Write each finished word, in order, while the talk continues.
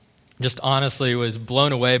just honestly was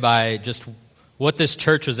blown away by just what this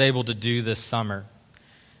church was able to do this summer.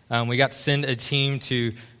 We got to send a team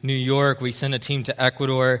to New York. We sent a team to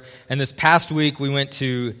Ecuador. And this past week, we went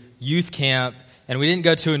to youth camp. And we didn't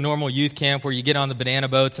go to a normal youth camp where you get on the banana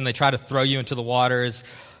boats and they try to throw you into the water as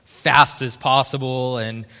fast as possible.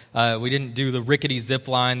 And we didn't do the rickety zip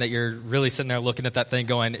line that you're really sitting there looking at that thing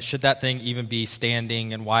going, should that thing even be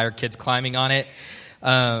standing, and why are kids climbing on it?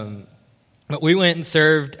 But we went and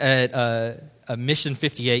served at a Mission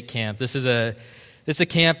 58 camp. This is a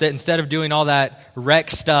camp that instead of doing all that rec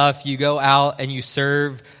stuff, you go out and you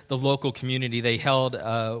serve the local community. They held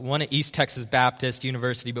one at East Texas Baptist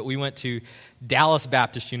University, but we went to Dallas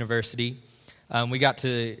Baptist University. We got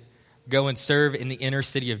to go and serve in the inner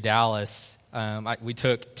city of Dallas. We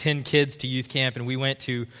took 10 kids to youth camp, and we went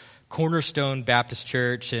to Cornerstone Baptist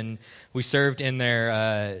Church, and we served in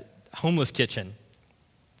their homeless kitchen.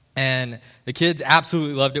 And the kids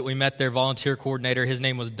absolutely loved it. We met their volunteer coordinator. His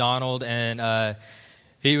name was Donald, and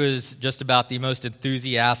he was just about the most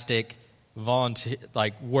enthusiastic volunteer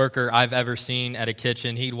worker I've ever seen at a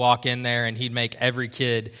kitchen. He'd walk in there and he'd make every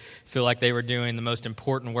kid feel like they were doing the most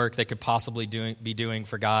important work they could possibly be doing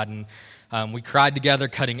for God. And we cried together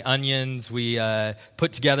cutting onions. We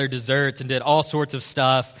put together desserts and did all sorts of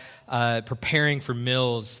stuff, preparing for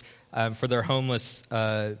meals for their homeless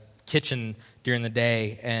kitchen during the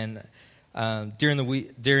day. And when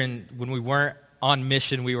we weren't on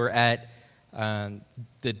mission, we were at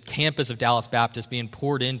the campus of Dallas Baptist being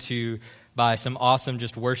poured into by some awesome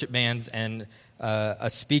just worship bands and a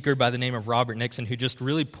speaker by the name of Robert Nixon, who just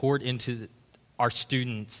really poured into our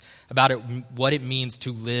students about what it means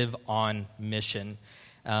to live on mission.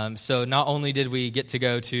 So not only did we get to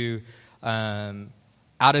go to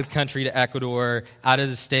out of the country to Ecuador, out of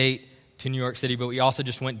the state to New York City, but we also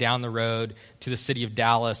just went down the road to the city of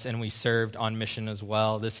Dallas, and we served on mission as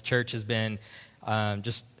well. This church has been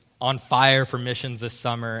just on fire for missions this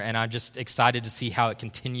summer, and I'm just excited to see how it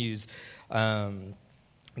continues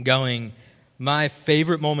going. My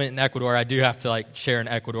favorite moment in Ecuador, I do have to share an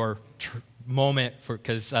Ecuador moment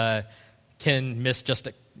because Ken missed just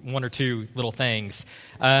one or two little things.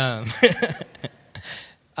 And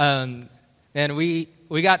we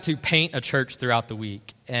got to paint a church throughout the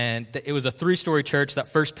week. And it was a 3-story church. That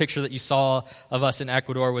first picture that you saw of us in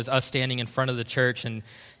Ecuador was us standing in front of the church. And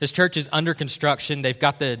this church is under construction. They've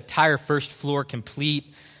got the entire first floor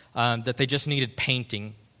complete, that they just needed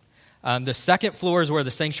painting. The second floor is where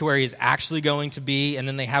the sanctuary is actually going to be. And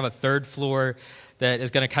then they have a third floor that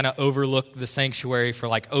is going to kind of overlook the sanctuary for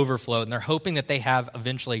overflow. And they're hoping that they have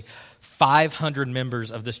eventually 500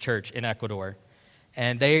 members of this church in Ecuador.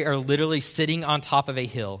 And they are literally sitting on top of a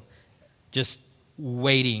hill, just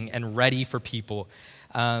waiting and ready for people.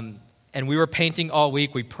 And we were painting all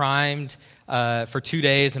week. We primed for 2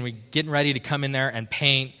 days, and we getting ready to come in there and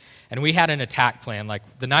paint. And we had an attack plan.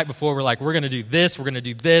 The night before, we're going to do this, we're going to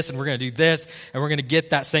do this, and we're going to do this, and we're going to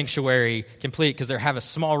get that sanctuary complete because they have a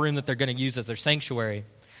small room that they're going to use as their sanctuary.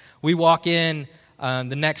 We walk in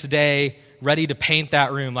the next day ready to paint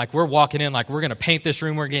that room. We're walking in we're going to paint this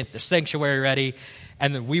room, we're going to get the sanctuary ready.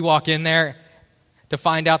 And then we walk in there to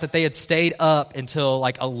find out that they had stayed up until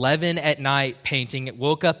 11 at night painting. It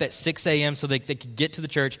woke up at 6 a.m. so they could get to the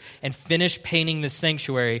church and finish painting the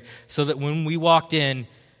sanctuary so that when we walked in,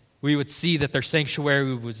 we would see that their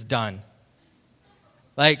sanctuary was done.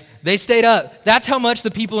 They stayed up. That's how much the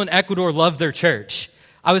people in Ecuador love their church.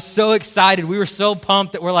 I was so excited. We were so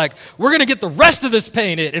pumped that we're going to get the rest of this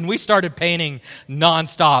painted. And we started painting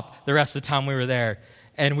nonstop the rest of the time we were there.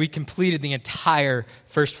 And we completed the entire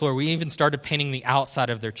first floor. We even started painting the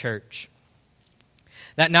outside of their church.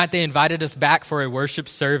 That night, they invited us back for a worship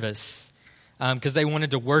service because they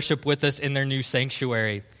wanted to worship with us in their new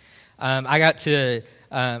sanctuary.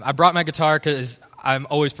 I brought my guitar because I'm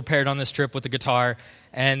always prepared on this trip with a guitar.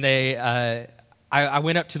 And I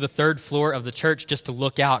went up to the third floor of the church just to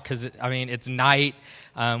look out because, it's night.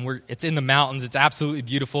 It's in the mountains. It's absolutely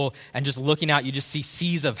beautiful. And just looking out, you just see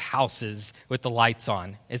seas of houses with the lights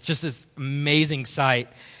on. It's just this amazing sight.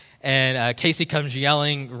 And Casey comes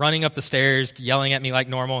running up the stairs, yelling at me like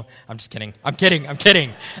normal. I'm just kidding. I'm kidding.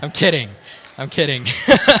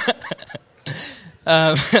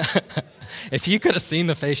 If you could have seen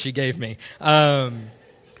the face she gave me.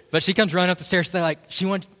 But she comes running up the stairs.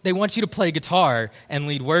 They want you to play guitar and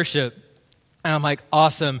lead worship. And I'm like,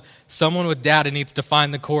 awesome. Someone with data needs to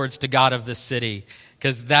find the chords to God of this city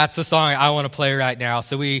because that's the song I want to play right now.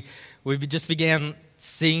 So we just began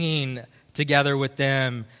singing together with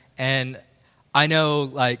them. And I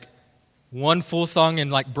know one full song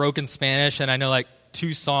in broken Spanish, and I know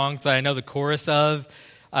 2 songs that I know the chorus of.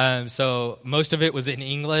 So most of it was in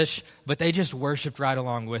English, but they just worshiped right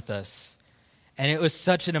along with us. And it was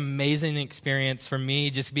such an amazing experience for me,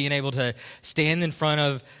 just being able to stand in front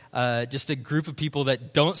of just a group of people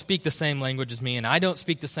that don't speak the same language as me, and I don't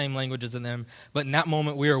speak the same language as them, but in that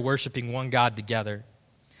moment we were worshiping one God together.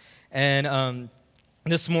 And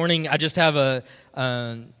this morning I just have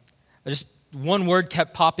one word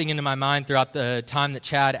kept popping into my mind throughout the time that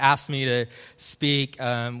Chad asked me to speak.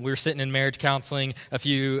 We were sitting in marriage counseling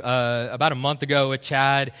about a month ago with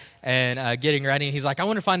Chad and getting ready. And he's like, I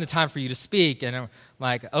want to find the time for you to speak. And I'm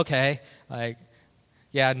like, okay. I'm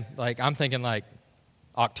thinking like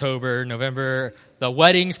October, November. The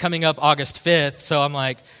wedding's coming up August 5th. So I'm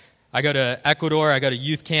like, I go to Ecuador. I go to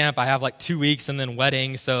youth camp. I have like 2 weeks and then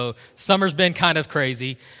wedding. So summer's been kind of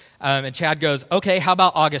crazy. And Chad goes, okay, how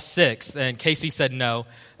about August 6th? And Casey said no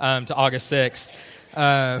to August 6th.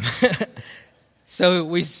 So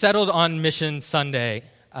we settled on Mission Sunday.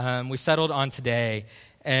 We settled on today.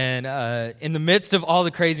 And in the midst of all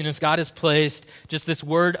the craziness, God has placed just this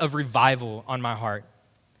word of revival on my heart.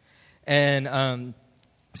 And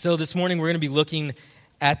so this morning we're going to be looking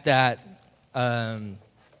at that.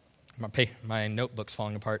 My notebook's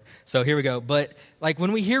falling apart. So here we go. But like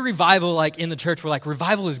when we hear revival, like in the church, we're like,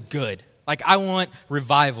 revival is good. Like I want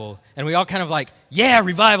revival. And we all kind of like, yeah,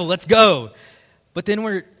 revival, let's go. But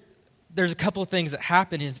then there's a couple of things that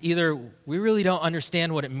happen is either we really don't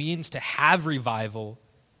understand what it means to have revival,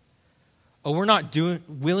 or we're not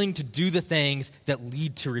willing to do the things that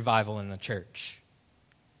lead to revival in the church.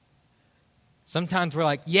 Sometimes we're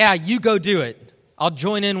like, yeah, you go do it. I'll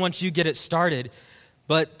join in once you get it started.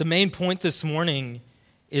 But the main point this morning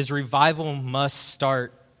is revival must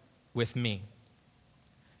start with me.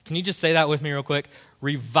 Can you just say that with me real quick?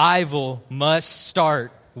 Revival must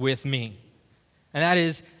start with me. And that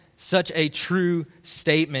is such a true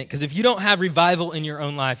statement, because if you don't have revival in your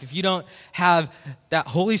own life, if you don't have that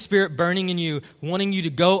Holy Spirit burning in you, wanting you to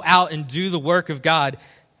go out and do the work of God,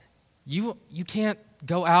 you can't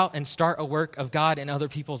go out and start a work of God in other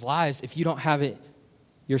people's lives if you don't have it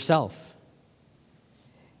yourself.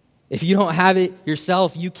 If you don't have it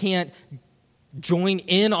yourself, you can't join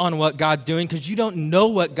in on what God's doing because you don't know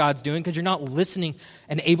what God's doing because you're not listening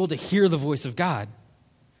and able to hear the voice of God.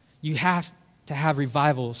 You have to have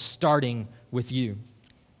revival starting with you.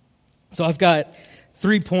 So I've got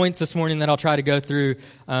 3 points this morning that I'll try to go through.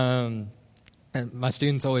 And my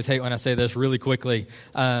students always hate when I say this really quickly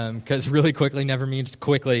because really quickly never means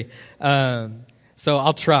quickly. So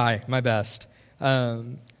I'll try my best.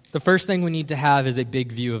 The first thing we need to have is a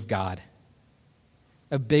big view of God.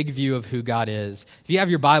 A big view of who God is. If you have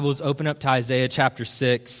your Bibles, open up to Isaiah chapter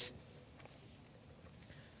 6.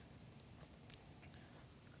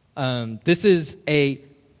 This is a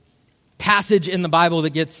passage in the Bible that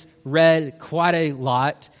gets read quite a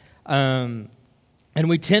lot. And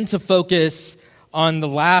we tend to focus on the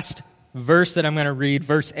last verse that I'm going to read,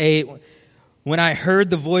 verse 8. When I heard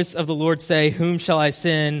the voice of the Lord say, whom shall I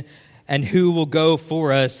send? And who will go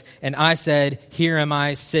for us? And I said, here am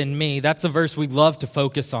I, send me. That's a verse we love to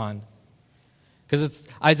focus on. Because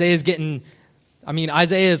Isaiah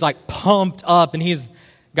is like pumped up and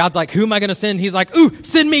God's like, who am I going to send? He's like, ooh,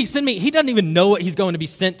 send me, send me. He doesn't even know what he's going to be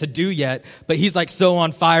sent to do yet, but he's like so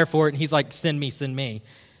on fire for it and he's like, send me, send me.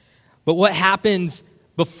 But what happens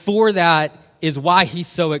before that is why he's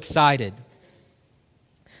so excited.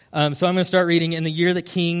 So I'm going to start reading. In the year that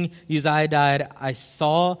King Uzziah died, I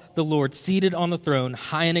saw the Lord seated on the throne,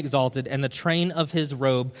 high and exalted, and the train of his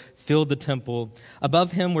robe filled the temple.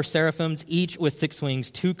 Above him were seraphims, each with 6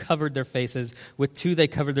 wings. 2 covered their faces, with 2 they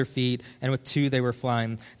covered their feet, and with 2 they were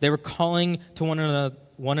flying. They were calling to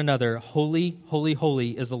one another, holy, holy, holy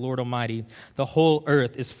is the Lord Almighty. The whole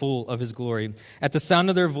earth is full of his glory. At the sound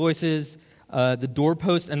of their voices, the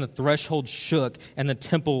doorpost and the threshold shook, and the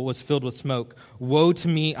temple was filled with smoke. Woe to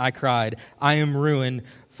me, I cried. I am ruined,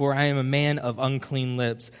 for I am a man of unclean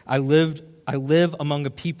lips. I live among a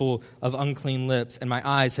people of unclean lips, and my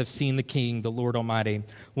eyes have seen the King, the Lord Almighty.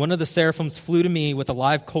 One of the seraphims flew to me with a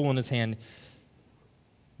live coal in his hand,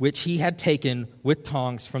 which he had taken with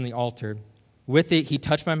tongs from the altar. With it he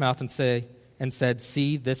touched my mouth and said,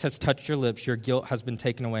 see, this has touched your lips. Your guilt has been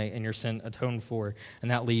taken away and your sin atoned for.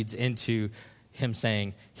 And that leads into him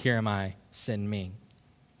saying, here am I, send me.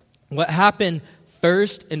 What happened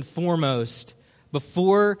first and foremost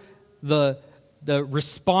before the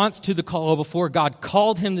response to the call, before God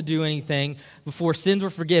called him to do anything, before sins were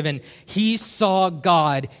forgiven, he saw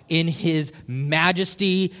God in his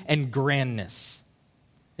majesty and grandness,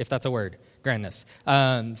 if that's a word. Grandness.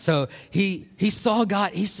 So he saw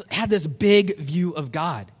God. He had this big view of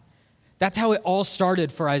God. That's how it all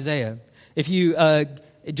started for Isaiah. If you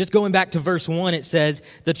just going back to verse 1, it says,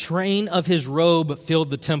 the train of his robe filled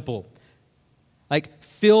the temple. Like,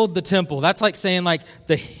 filled the temple. That's like saying, like,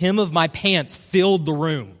 the hem of my pants filled the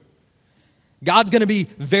room. God's going to be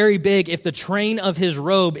very big if the train of his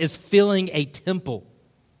robe is filling a temple.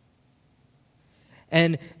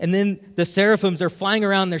 And then the seraphims are flying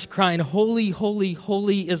around, they're crying, holy, holy,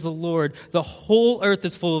 holy is the Lord. The whole earth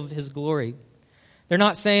is full of his glory. They're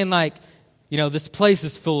not saying like, this place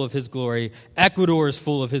is full of his glory. Ecuador is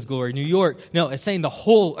full of his glory. New York. No, it's saying the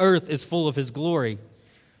whole earth is full of his glory.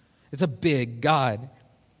 It's a big God.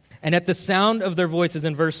 And at the sound of their voices,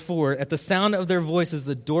 in verse 4, at the sound of their voices,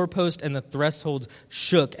 the doorpost and the threshold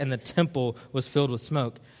shook, and the temple was filled with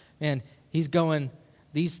smoke. Man, he's going,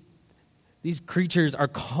 these creatures are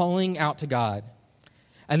calling out to God.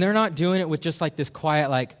 And they're not doing it with just like this quiet,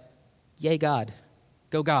 like, yay, God,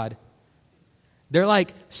 go God. They're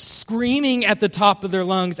like screaming at the top of their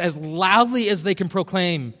lungs as loudly as they can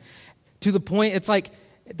proclaim, to the point it's like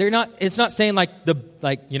it's not saying like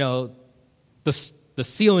the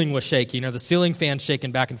ceiling was shaking or the ceiling fan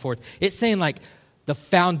shaking back and forth. It's saying like the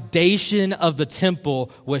foundation of the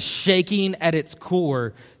temple was shaking at its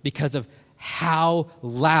core because of how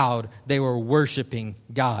loud they were worshiping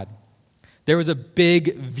God. There was a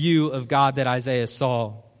big view of God that Isaiah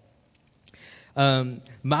saw.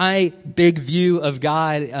 My big view of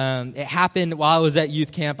God, it happened while I was at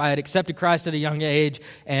youth camp. I had accepted Christ at a young age,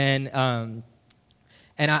 and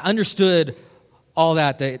I understood all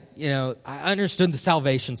that I understood the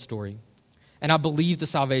salvation story, and I believed the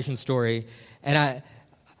salvation story, and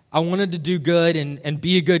I wanted to do good and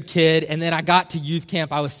be a good kid. And then I got to youth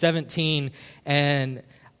camp. I was 17, and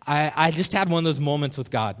I just had one of those moments with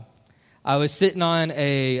God. I was sitting on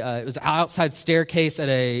it was an outside staircase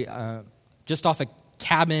at just off a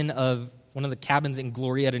cabin of one of the cabins in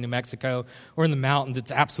Glorieta, New Mexico. We're in the mountains.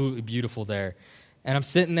 It's absolutely beautiful there. And I'm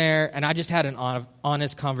sitting there, and I just had an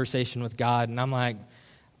honest conversation with God. And I'm like,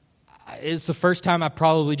 it's the first time I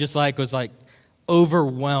probably just was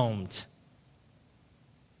overwhelmed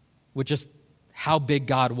with just how big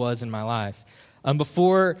God was in my life.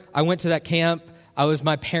 Before I went to that camp, I was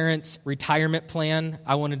my parents' retirement plan.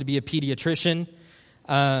 I wanted to be a pediatrician.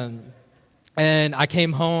 And I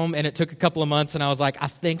came home, and it took a couple of months, and I was like, I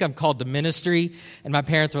think I'm called to ministry. And my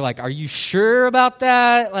parents were like, are you sure about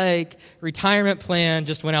that? Like, retirement plan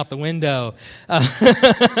just went out the window.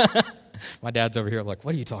 My dad's over here like,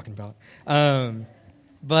 what are you talking about?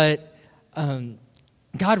 But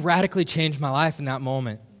God radically changed my life in that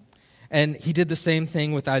moment. And he did the same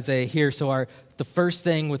thing with Isaiah here. So the first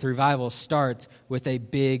thing with revival starts with a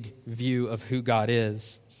big view of who God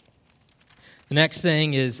is. The next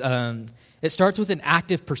thing is it starts with an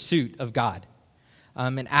active pursuit of God.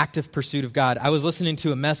 An active pursuit of God. I was listening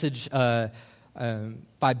to a message by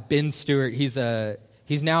Ben Stewart. He's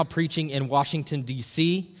now preaching in Washington,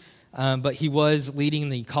 D.C., but he was leading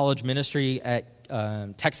the college ministry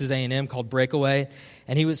at Texas A&M called Breakaway.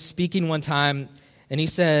 And he was speaking one time, and he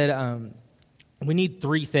said, we need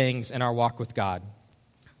three things in our walk with God.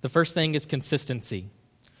 The first thing is consistency.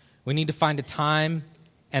 We need to find a time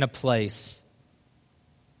and a place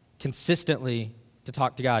consistently to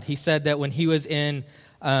talk to God. He said that when he was in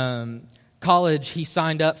college, he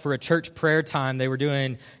signed up for a church prayer time. They were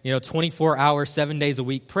doing, 24-hour, 7 days a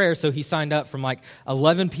week prayer. So he signed up from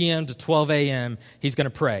 11 p.m. to 12 a.m. He's going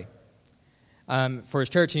to pray for his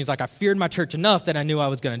church. And he's like, I feared my church enough that I knew I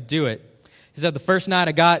was going to do it. He said, the first night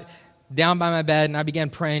I got down by my bed and I began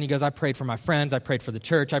praying. He goes, I prayed for my friends. I prayed for the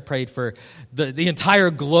church. I prayed for the entire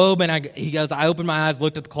globe. And he goes, I opened my eyes,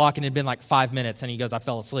 looked at the clock, and it had been 5 minutes. And he goes, I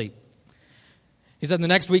fell asleep. He said the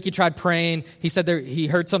next week he tried praying. He said he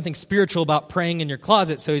heard something spiritual about praying in your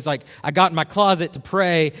closet. So he's like, I got in my closet to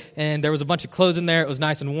pray, and there was a bunch of clothes in there. It was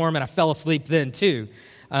nice and warm, and I fell asleep then too,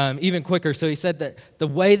 even quicker. So he said that the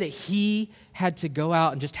way that he had to go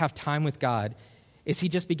out and just have time with God is he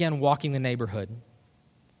just began walking the neighborhood.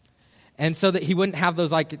 And so that he wouldn't have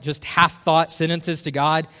those just half-thought sentences to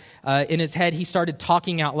God in his head, he started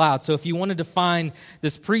talking out loud. So if you wanted to find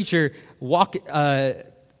this preacher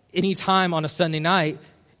any time on a Sunday night,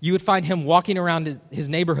 you would find him walking around his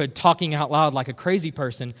neighborhood talking out loud like a crazy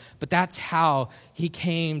person. But that's how he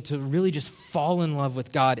came to really just fall in love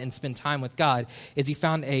with God and spend time with God, is he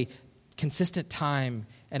found a consistent time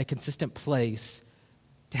and a consistent place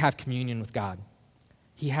to have communion with God.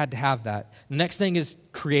 He had to have that. The next thing is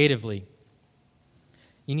creatively.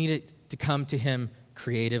 You need to come to him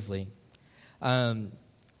creatively.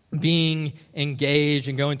 Being engaged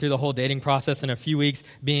and going through the whole dating process in a few weeks,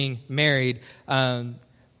 being married,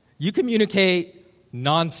 you communicate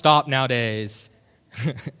nonstop nowadays.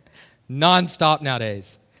 Nonstop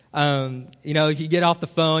nowadays. If you get off the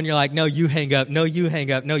phone, you're like, no, you hang up, no, you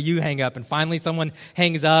hang up, no, you hang up. And finally someone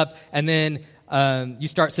hangs up, and then you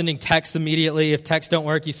start sending texts immediately. If texts don't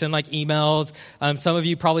work, you send like emails. Some of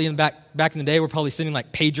you probably back in the day were probably sending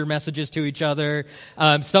like pager messages to each other.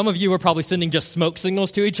 Some of you were probably sending just smoke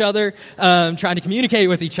signals to each other, trying to communicate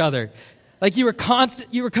with each other. Like you were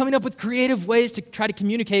coming up with creative ways to try to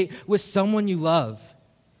communicate with someone you love.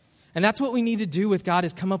 And that's what we need to do with God,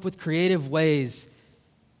 is come up with creative ways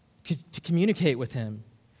to communicate with him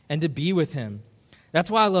and to be with him. That's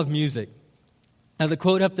why I love music. The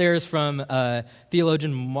quote up there is from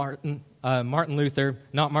theologian Martin Luther,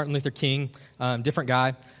 not Martin Luther King, different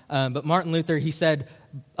guy. But Martin Luther, he said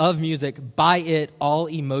of music, by it all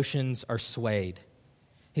emotions are swayed.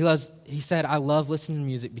 He said, I love listening to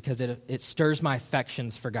music because it stirs my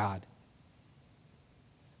affections for God.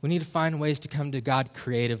 We need to find ways to come to God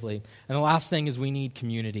creatively. And the last thing is we need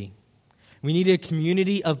community. We need a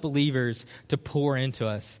community of believers to pour into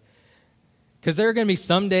us. Because there are going to be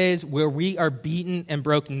some days where we are beaten and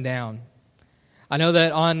broken down. I know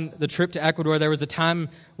that on the trip to Ecuador, there was a time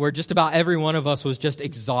where just about every one of us was just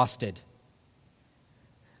exhausted.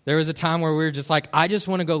 There was a time where we were just like, I just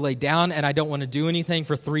want to go lay down and I don't want to do anything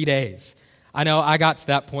for 3 days. I know I got to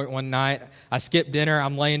that point one night. I skipped dinner.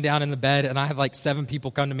 I'm laying down in the bed, and I have like 7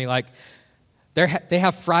 people come to me like, they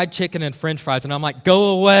have fried chicken and French fries, and I'm like,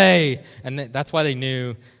 go away. And that's why they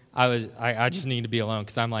knew I just need to be alone,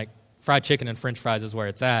 because I'm like, fried chicken and French fries is where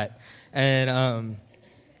it's at. And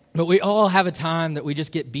but we all have a time that we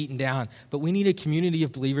just get beaten down. But we need a community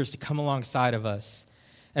of believers to come alongside of us.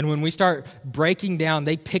 And when we start breaking down,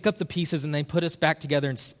 they pick up the pieces and they put us back together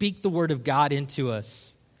and speak the word of God into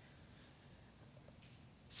us.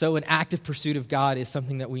 So an active pursuit of God is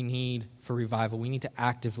something that we need for revival. We need to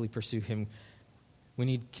actively pursue him. We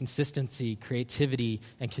need consistency, creativity,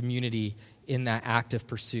 and community in that active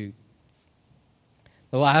pursuit.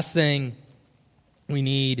 The last thing we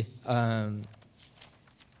need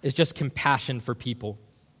is just compassion for people.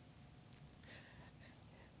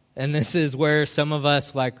 And this is where some of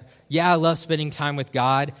us I love spending time with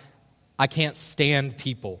God. I can't stand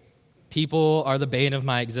people. People are the bane of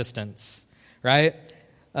my existence, right?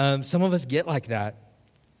 Some of us get like that.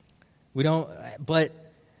 But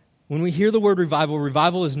when we hear the word revival,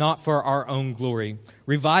 revival is not for our own glory.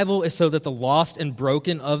 Revival is so that the lost and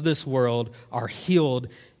broken of this world are healed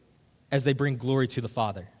as they bring glory to the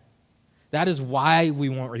Father. That is why we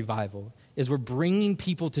want revival, is we're bringing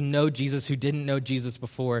people to know Jesus who didn't know Jesus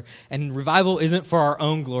before. And revival isn't for our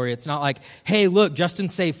own glory. It's not like, hey, look, Justin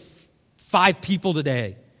saved 5 people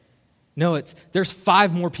today. No, there's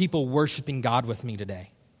 5 more people worshiping God with me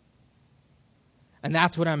today. And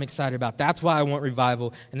that's what I'm excited about. That's why I want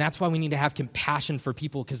revival. And that's why we need to have compassion for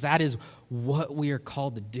people, because that is what we are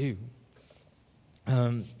called to do.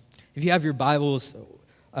 If you have your Bibles,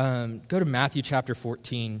 go to Matthew chapter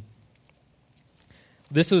 14.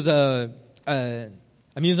 This was I'm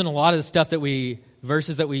using a lot of the stuff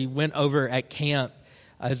verses that we went over at camp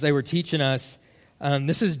as they were teaching us.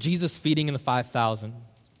 This is Jesus feeding in the 5,000.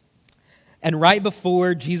 And right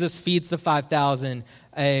before Jesus feeds the 5,000,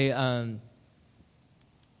 a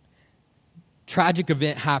tragic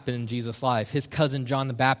event happened in Jesus' life. His cousin John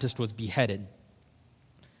the Baptist was beheaded.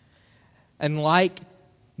 And like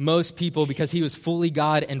most people, because he was fully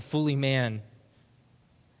God and fully man,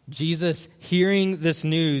 Jesus, hearing this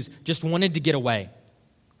news, just wanted to get away.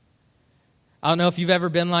 I don't know if you've ever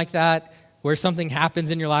been like that, where something happens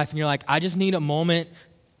in your life and you're like, I just need a moment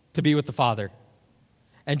to be with the Father.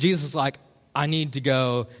 And Jesus is like, I need to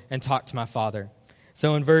go and talk to my Father.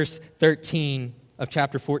 So in verse 13 of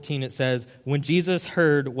chapter 14, it says, when Jesus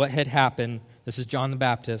heard what had happened, this is John the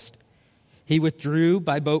Baptist, he withdrew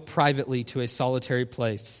by boat privately to a solitary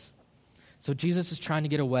place. So Jesus is trying to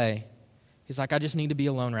get away. He's like, I just need to be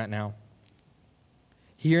alone right now.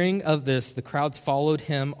 Hearing of this, the crowds followed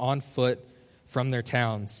him on foot from their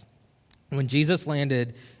towns. When Jesus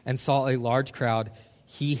landed and saw a large crowd,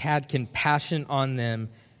 he had compassion on them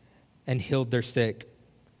and healed their sick.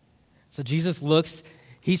 So Jesus looks,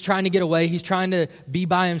 he's trying to get away. He's trying to be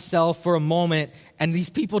by himself for a moment. And these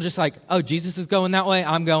people just like, oh, Jesus is going that way.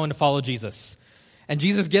 I'm going to follow Jesus. And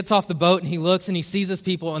Jesus gets off the boat and he looks and he sees these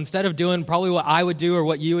people. Instead of doing probably what I would do or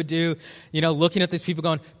what you would do, looking at these people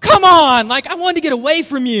going, come on, I wanted to get away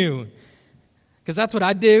from you. Because that's what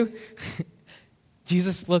I'd do.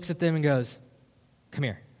 Jesus looks at them and goes, come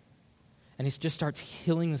here. And he just starts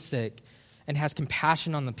healing the sick and has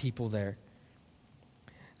compassion on the people there.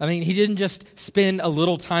 I mean, he didn't just spend a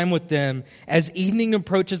little time with them. As evening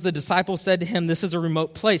approaches, the disciples said to him, this is a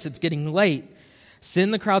remote place. It's getting late.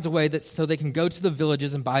 Send the crowds away so they can go to the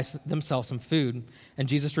villages and buy themselves some food. And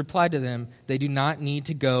Jesus replied to them, they do not need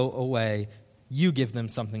to go away. You give them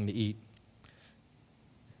something to eat.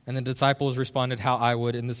 And the disciples responded how I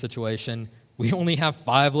would in this situation. We only have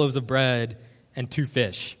 5 loaves of bread and 2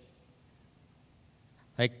 fish.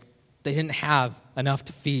 Like, they didn't have enough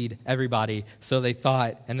to feed everybody, so they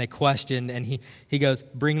thought, and they questioned, and he goes,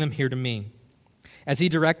 bring them here to me. As he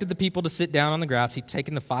directed the people to sit down on the grass, he'd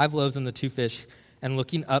taken the 5 loaves and the 2 fish, and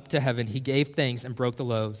looking up to heaven, he gave thanks and broke the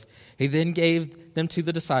loaves. He then gave them to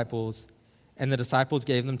the disciples, and the disciples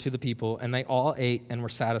gave them to the people, and they all ate and were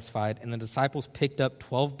satisfied. And the disciples picked up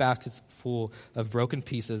 12 baskets full of broken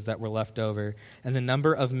pieces that were left over. And the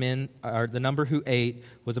number who ate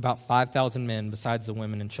was about 5,000 men, besides the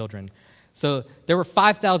women and children. So there were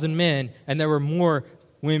 5,000 men, and there were more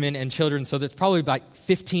women and children. So there's probably like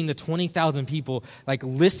 15 to 20,000 people like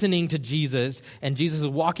listening to Jesus, and Jesus is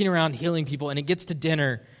walking around healing people, and it gets to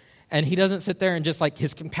dinner. And he doesn't sit there and just like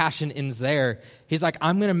his compassion ends there. He's like,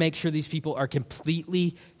 I'm going to make sure these people are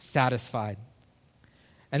completely satisfied.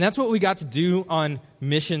 And that's what we got to do on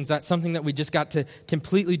missions. That's something that we just got to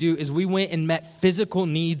completely do is we went and met physical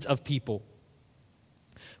needs of people.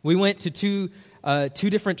 We went to two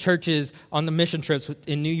different churches on the mission trips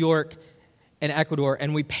in New York and Ecuador,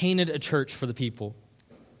 and we painted a church for the people.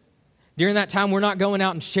 During that time, we're not going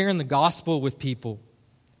out and sharing the gospel with people,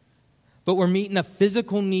 but we're meeting a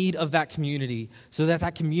physical need of that community so that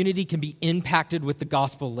that community can be impacted with the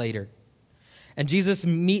gospel later. And Jesus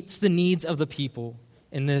meets the needs of the people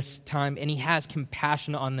in this time, and he has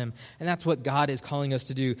compassion on them. And that's what God is calling us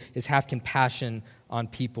to do, is have compassion on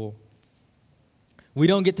people. We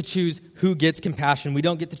don't get to choose who gets compassion. We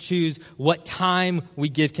don't get to choose what time we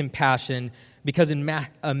give compassion, because in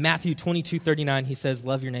Matthew 22:39, he says,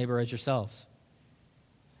 love your neighbor as yourselves.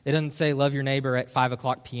 It doesn't say love your neighbor at 5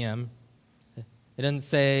 o'clock p.m., it doesn't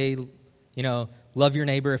say, love your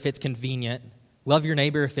neighbor if it's convenient. Love your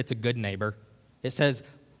neighbor if it's a good neighbor. It says,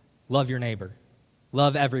 love your neighbor.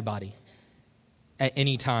 Love everybody at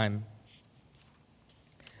any time.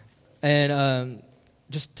 And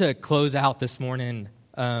just to close out this morning,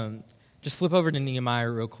 just flip over to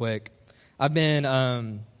Nehemiah real quick. I've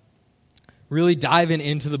been really diving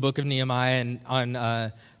into the book of Nehemiah, and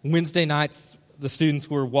on Wednesday nights, the students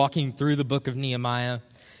were walking through the book of Nehemiah.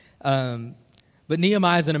 But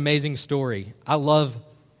Nehemiah is an amazing story. I love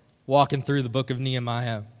walking through the book of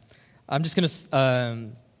Nehemiah. I'm just going to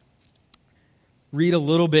read a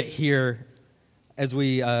little bit here as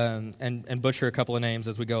we and butcher a couple of names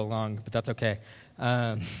as we go along, but that's okay.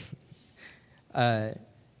 In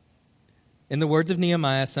the words of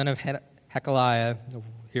Nehemiah, son of Hekeliah,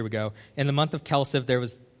 here we go. In the month of Kelsiv, there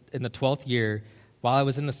was in the 12th year, while I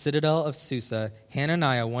was in the citadel of Susa,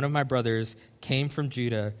 Hananiah, one of my brothers, came from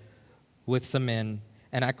Judah with some men,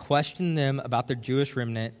 and I questioned them about their Jewish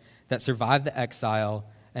remnant that survived the exile,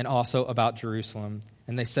 and also about Jerusalem.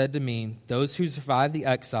 And they said to me, those who survived the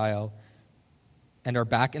exile and are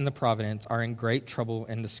back in the province are in great trouble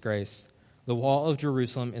and disgrace. The wall of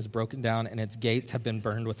Jerusalem is broken down, and its gates have been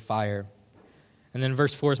burned with fire. And then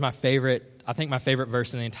verse 4 is my favorite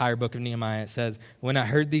verse in the entire book of Nehemiah. It says, when I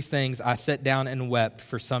heard these things, I sat down and wept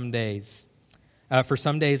for some days. For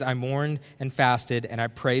some days I mourned and fasted, and I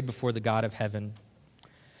prayed before the God of heaven.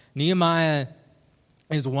 Nehemiah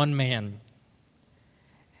is one man,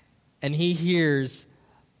 and he hears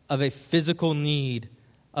of a physical need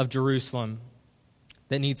of Jerusalem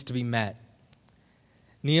that needs to be met.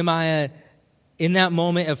 Nehemiah, in that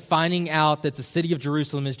moment of finding out that the city of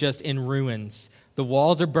Jerusalem is just in ruins, the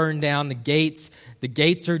walls are burned down, the gates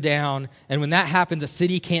are down, and when that happens, a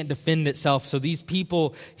city can't defend itself, so these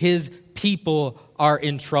people, his people, are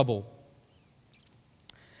in trouble.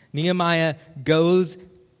 Nehemiah goes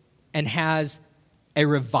and has a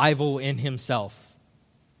revival in himself.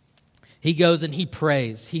 He goes and he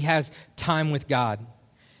prays. He has time with God.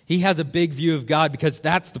 He has a big view of God because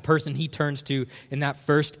that's the person he turns to in that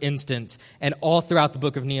first instance. And all throughout the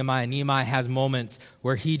book of Nehemiah, Nehemiah has moments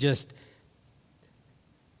where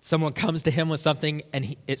someone comes to him with something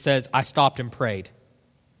and it says, I stopped and prayed.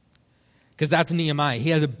 Because that's Nehemiah. He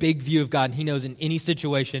has a big view of God, and he knows in any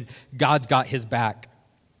situation, God's got his back.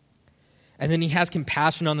 And then he has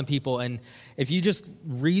compassion on the people. And if you just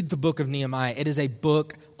read the book of Nehemiah, it is a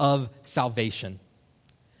book of salvation.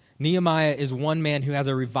 Nehemiah is one man who has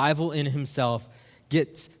a revival in himself,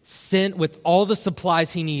 gets sent with all the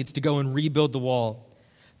supplies he needs to go and rebuild the wall.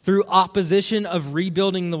 Through opposition of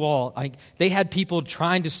rebuilding the wall, they had people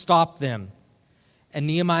trying to stop them. And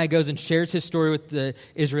Nehemiah goes and shares his story with the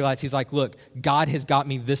Israelites. He's like, look, God has got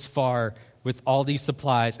me this far with all these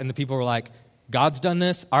supplies. And the people were like, God's done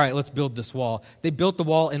this. All right, let's build this wall. They built the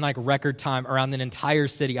wall in like record time around an entire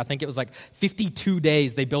city. I think it was like 52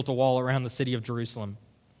 days they built a wall around the city of Jerusalem.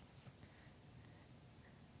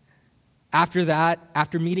 After that,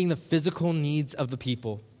 after meeting the physical needs of the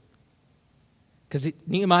people, because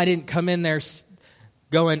Nehemiah didn't come in there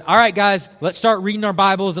going, all right, guys, let's start reading our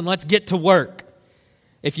Bibles and let's get to work.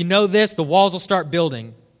 If you know this, the walls will start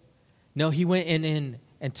building. No, he went in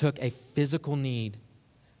and took a physical need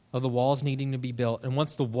of the walls needing to be built. And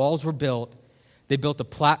once the walls were built, they built a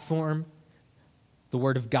platform. The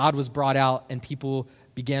word of God was brought out, and people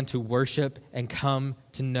began to worship and come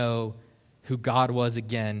to know who God was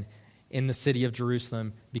again in the city of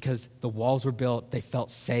Jerusalem because the walls were built. They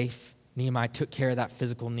felt safe. Nehemiah took care of that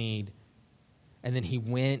physical need. And then he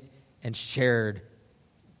went and shared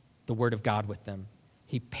the word of God with them.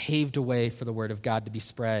 He paved a way for the word of God to be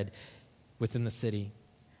spread within the city.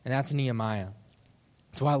 And that's Nehemiah.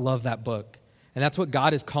 That's why I love that book. And that's what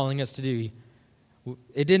God is calling us to do.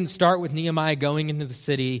 It didn't start with Nehemiah going into the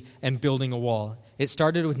city and building a wall. It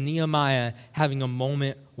started with Nehemiah having a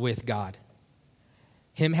moment with God.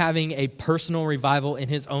 Him having a personal revival in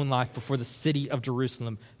his own life before the city of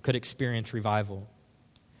Jerusalem could experience revival.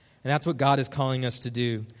 And that's what God is calling us to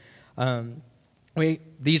do.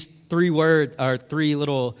 These three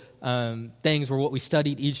little things were what we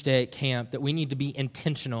studied each day at camp, that we need to be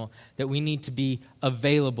intentional, that we need to be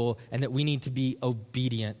available, and that we need to be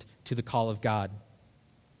obedient to the call of God.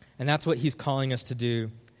 And that's what he's calling us to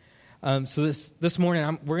do. So this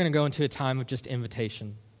morning, we're going to go into a time of just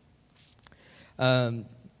invitation.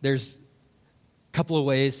 There's a couple of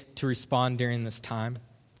ways to respond during this time.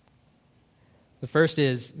 The first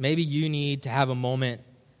is maybe you need to have a moment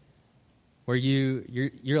where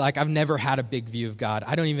you're like, I've never had a big view of God.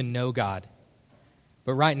 I don't even know God.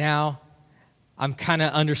 But right now, I'm kind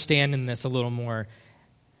of understanding this a little more.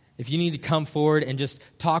 If you need to come forward and just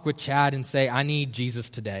talk with Chad and say, I need Jesus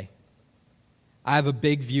today. I have a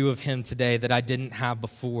big view of him today that I didn't have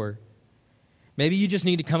before. Maybe you just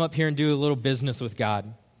need to come up here and do a little business with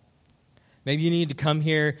God. Maybe you need to come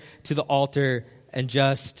here to the altar and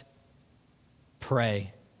just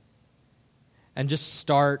pray. And just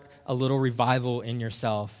start a little revival in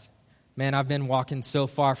yourself. Man, I've been walking so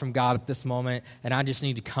far from God at this moment, and I just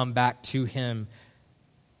need to come back to him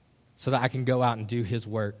so that I can go out and do his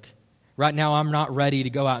work. Right now, I'm not ready to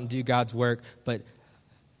go out and do God's work, but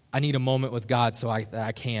I need a moment with God so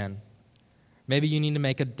I can. Maybe you need to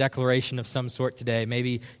make a declaration of some sort today.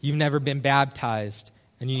 Maybe you've never been baptized,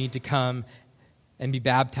 and you need to come and be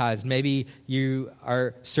baptized. Maybe you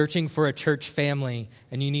are searching for a church family,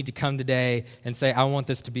 and you need to come today and say, I want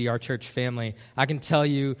this to be our church family. I can tell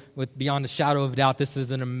you with beyond a shadow of a doubt, this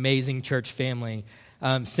is an amazing church family.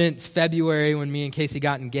 Since February when me and Casey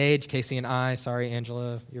got engaged, Casey and I, sorry,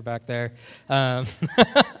 Angela, you're back there.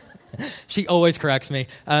 She always corrects me.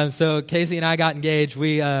 So Casey and I got engaged.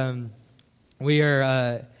 We've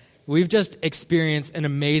just experienced an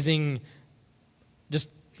amazing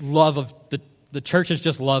just love of the church has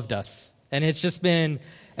just loved us. And it's just been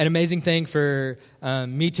an amazing thing for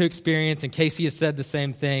me to experience, and Casey has said the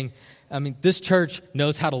same thing. I mean, this church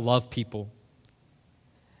knows how to love people.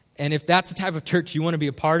 And if that's the type of church you want to be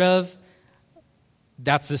a part of,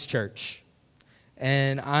 that's this church.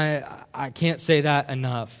 And I can't say that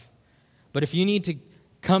enough. But if you need to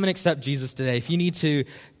come and accept Jesus today, if you need to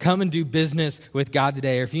come and do business with God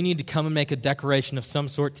today, or if you need to come and make a declaration of some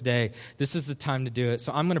sort today, this is the time to do it.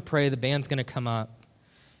 So I'm going to pray. The band's going to come up,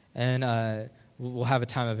 and we'll have a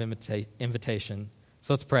time of invitation.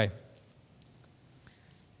 So let's pray.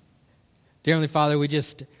 Dear Heavenly Father, we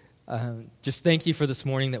just thank you for this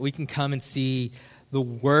morning that we can come and see the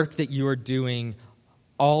work that you are doing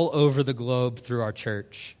all over the globe through our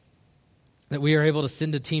church. That we are able to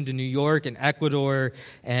send a team to New York and Ecuador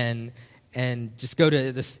and just go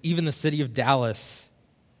to even the city of Dallas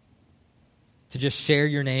to just share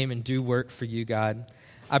your name and do work for you, God.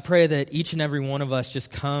 I pray that each and every one of us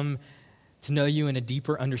just come to know you in a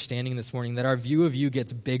deeper understanding this morning, that our view of you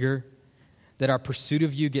gets bigger, that our pursuit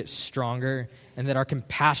of you gets stronger, and that our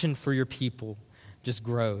compassion for your people just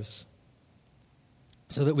grows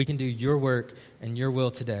so that we can do your work and your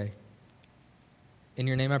will today. In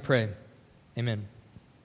your name I pray. Amen.